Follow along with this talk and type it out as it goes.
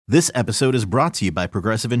This episode is brought to you by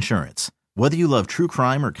Progressive Insurance. Whether you love true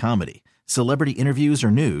crime or comedy, celebrity interviews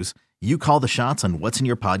or news, you call the shots on what's in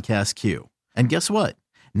your podcast queue. And guess what?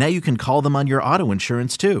 Now you can call them on your auto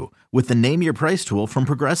insurance too with the Name Your Price tool from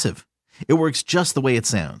Progressive. It works just the way it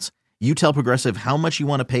sounds. You tell Progressive how much you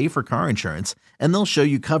want to pay for car insurance, and they'll show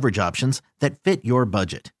you coverage options that fit your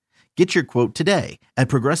budget. Get your quote today at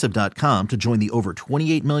Progressive.com to join the over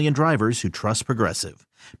 28 million drivers who trust Progressive.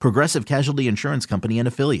 Progressive Casualty Insurance Company and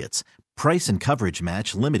Affiliates. Price and coverage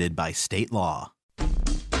match limited by state law.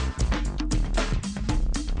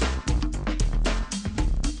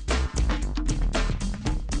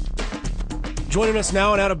 Joining us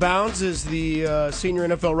now and Out of Bounds is the senior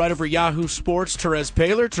NFL writer for Yahoo Sports, Terez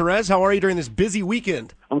Paylor. Terez, how are you during this busy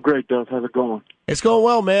weekend? I'm great, Doug. How's it going? It's going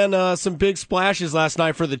well, man. Some big splashes last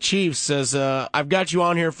night for the Chiefs. As I've got you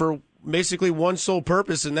on here for basically one sole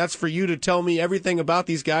purpose, and that's for you to tell me everything about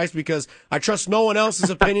these guys because I trust no one else's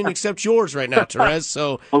opinion except yours right now, Terez.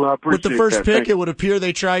 So with the first pick, it would appear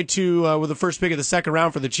they tried to, with the first pick of the second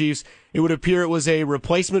round for the Chiefs, it would appear it was a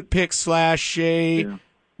replacement pick /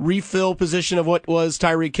 refill position of what was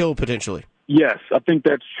Tyreek Hill potentially. Yes, I think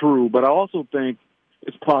that's true, but I also think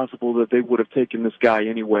it's possible that they would have taken this guy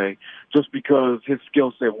anyway, just because his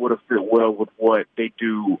skill set would have fit well with what they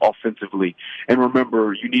do offensively. And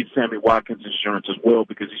remember, you need Sammy Watkins' insurance as well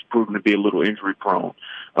because he's proven to be a little injury prone.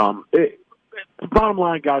 The bottom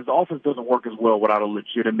line, guys, the offense doesn't work as well without a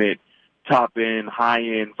legitimate top-end,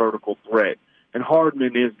 high-end vertical threat. And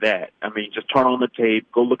Hardman is that. I mean, just turn on the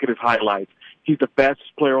tape, go look at his highlights. He's the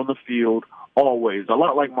fastest player on the field, always. A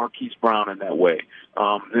lot like Marquise Brown in that way.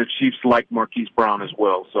 The Chiefs like Marquise Brown as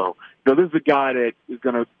well. So, this is a guy that is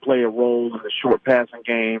going to play a role in the short passing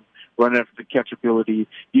game, run after the catch ability.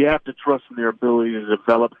 You have to trust in their ability to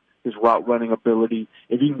develop his route running ability.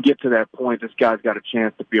 If you can get to that point, this guy's got a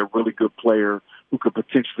chance to be a really good player who could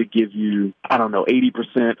potentially give you,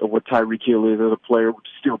 80% of what Tyreek Hill is as a player, which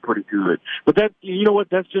is still pretty good. But that, you know what,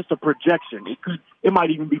 that's just a projection. It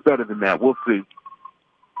might even be better than that. We'll see.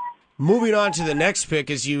 Moving on to the next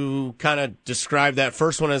pick, as you kind of described that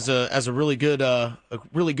first one as a really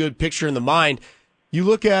good picture in the mind, you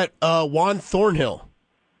look at Juan Thornhill.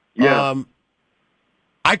 Yeah.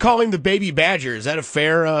 I call him the Baby Badger. Is that a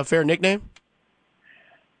fair nickname?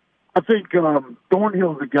 I think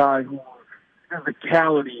Thornhill's a guy whose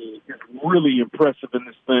physicality is really impressive in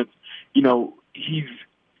this sense.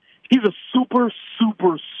 He's a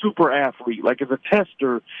super athlete. Like, as a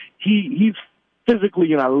tester, he's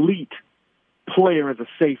physically an elite player as a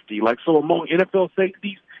safety. Like, so among NFL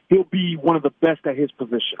safeties, he'll be one of the best at his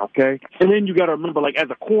position, okay? And then you got to remember, like, as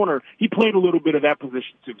a corner, he played a little bit of that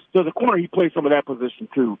position too. So as a corner, he played some of that position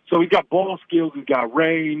too. So he's got ball skills, he's got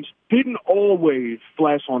range. Didn't always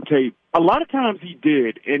flash on tape. A lot of times he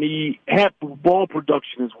did, and he had ball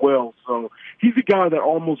production as well. So he's a guy that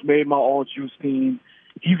almost made my all-juice team.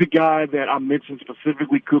 He's a guy that I mentioned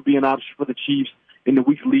specifically could be an option for the Chiefs in the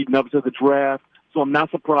weeks leading up to the draft. So I'm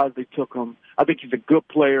not surprised they took him. I think he's a good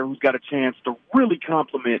player who's got a chance to really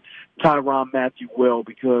complement Tyrann Mathieu well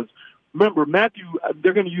because, remember, Mathieu,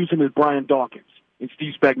 they're going to use him as Brian Dawkins in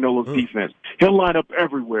Steve Spagnuolo's defense. He'll line up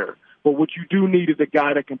everywhere. But what you do need is a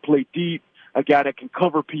guy that can play deep, a guy that can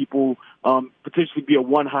cover people, potentially be a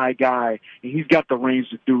one-high guy, and he's got the range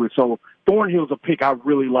to do it. So Thornhill's a pick I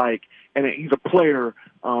really like, and he's a player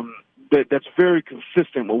that's very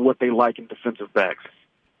consistent with what they like in defensive backs.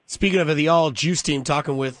 Speaking of the all-juice team,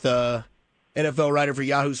 talking with NFL writer for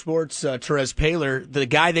Yahoo Sports, Terez Paylor, the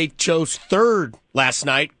guy they chose third last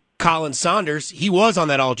night, Colin Saunders, he was on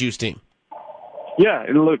that all-juice team. Yeah,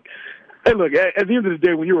 and look, at the end of the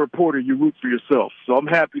day, when you're a reporter, you root for yourself. So I'm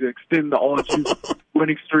happy to extend the all-juice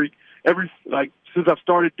winning streak. Since I've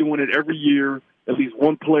started doing it every year, at least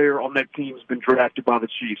one player on that team has been drafted by the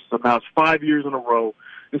Chiefs. So now it's 5 years in a row.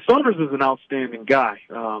 And Saunders is an outstanding guy.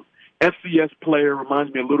 FCS player,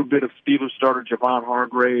 reminds me a little bit of Steelers starter Javon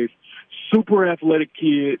Hargrave. Super athletic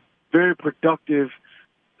kid, very productive.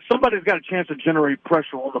 Somebody's got a chance to generate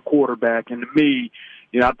pressure on the quarterback. And to me,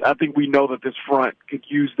 I think we know that this front could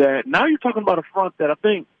use that. Now you're talking about a front that I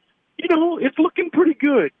think, it's looking pretty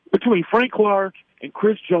good. Between Frank Clark and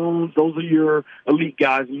Chris Jones, those are your elite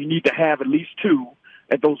guys, and you need to have at least two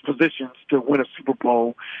at those positions to win a Super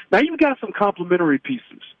Bowl. Now you've got some complementary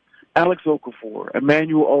pieces. Alex Okafor,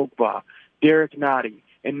 Emmanuel Ogba, Derek Nottie,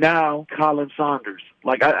 and now Colin Saunders.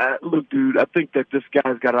 Look, dude, I think that this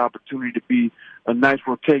guy's got an opportunity to be a nice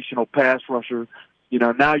rotational pass rusher.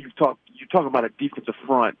 Now you're talking about a defensive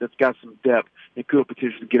front that's got some depth and could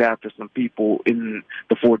potentially get after some people in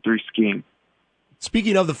the 4-3 scheme.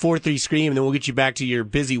 Speaking of the 4-3 scheme, and then we'll get you back to your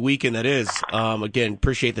busy weekend that is. Again,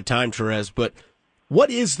 appreciate the time, Terez, but What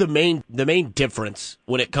is the main difference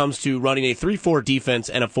when it comes to running a 3-4 defense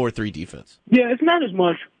and a 4-3 defense? Yeah, it's not as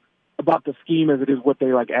much about the scheme as it is what they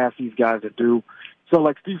ask these guys to do. So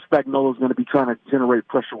Steve Spagnuolo is going to be trying to generate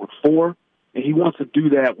pressure with 4, and he wants to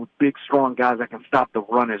do that with big, strong guys that can stop the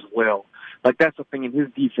run as well. That's the thing in his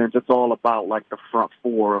defense. It's all about the front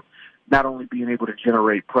 4, not only being able to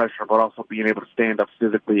generate pressure, but also being able to stand up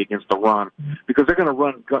physically against the run, because they're going to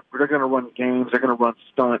run games, they're going to run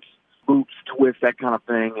stunts, boots, twists, that kind of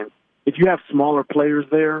thing. And if you have smaller players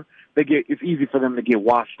there, it's easy for them to get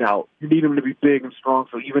washed out. You need them to be big and strong,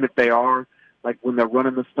 so even if they are, when they're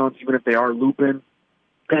running the stunts, even if they are looping,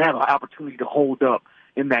 they have an opportunity to hold up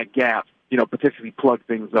in that gap, potentially plug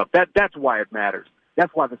things up. That's why it matters.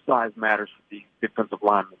 That's why the size matters for the defensive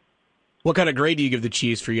linemen. What kind of grade do you give the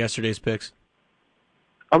Chiefs for yesterday's picks?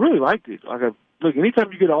 I really liked it. Look,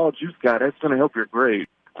 anytime you get an all-juice guy, that's going to help your grade.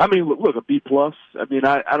 I mean, look, a B+.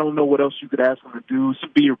 I don't know what else you could ask them to do. It's a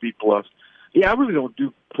B or B+. Yeah, I really don't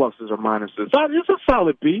do pluses or minuses. It's a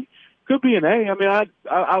solid B. Could be an A.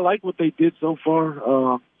 I like what they did so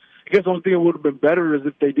far. I guess the only thing that would have been better is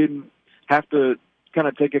if they didn't have to kind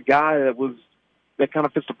of take a guy that kind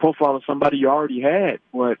of fits the profile of somebody you already had.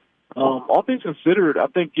 But all things considered, I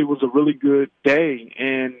think it was a really good day.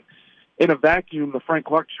 And in a vacuum, the Frank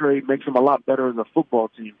Clark trade makes them a lot better as a football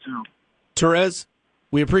team, too. Terez,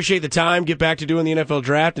 we appreciate the time. Get back to doing the NFL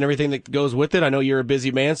draft and everything that goes with it. I know you're a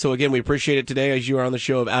busy man, so again, we appreciate it today as you are on the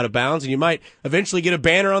show of Out of Bounds, and you might eventually get a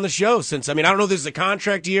banner on the show since, I don't know if this is a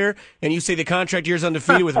contract year, and you say the contract year is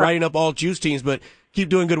undefeated with writing up all juice teams, but keep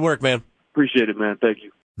doing good work, man. Appreciate it, man. Thank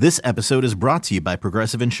you. This episode is brought to you by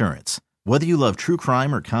Progressive Insurance. Whether you love true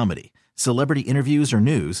crime or comedy, celebrity interviews or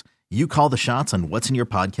news, you call the shots on what's in your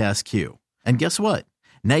podcast queue. And guess what?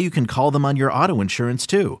 Now you can call them on your auto insurance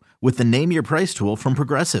too with the Name Your Price tool from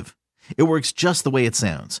Progressive. It works just the way it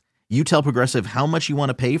sounds. You tell Progressive how much you want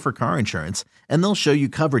to pay for car insurance, and they'll show you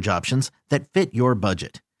coverage options that fit your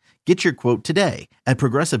budget. Get your quote today at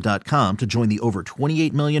Progressive.com to join the over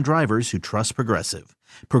 28 million drivers who trust Progressive.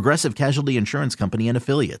 Progressive Casualty Insurance Company and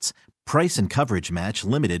Affiliates. Price and coverage match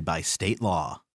limited by state law.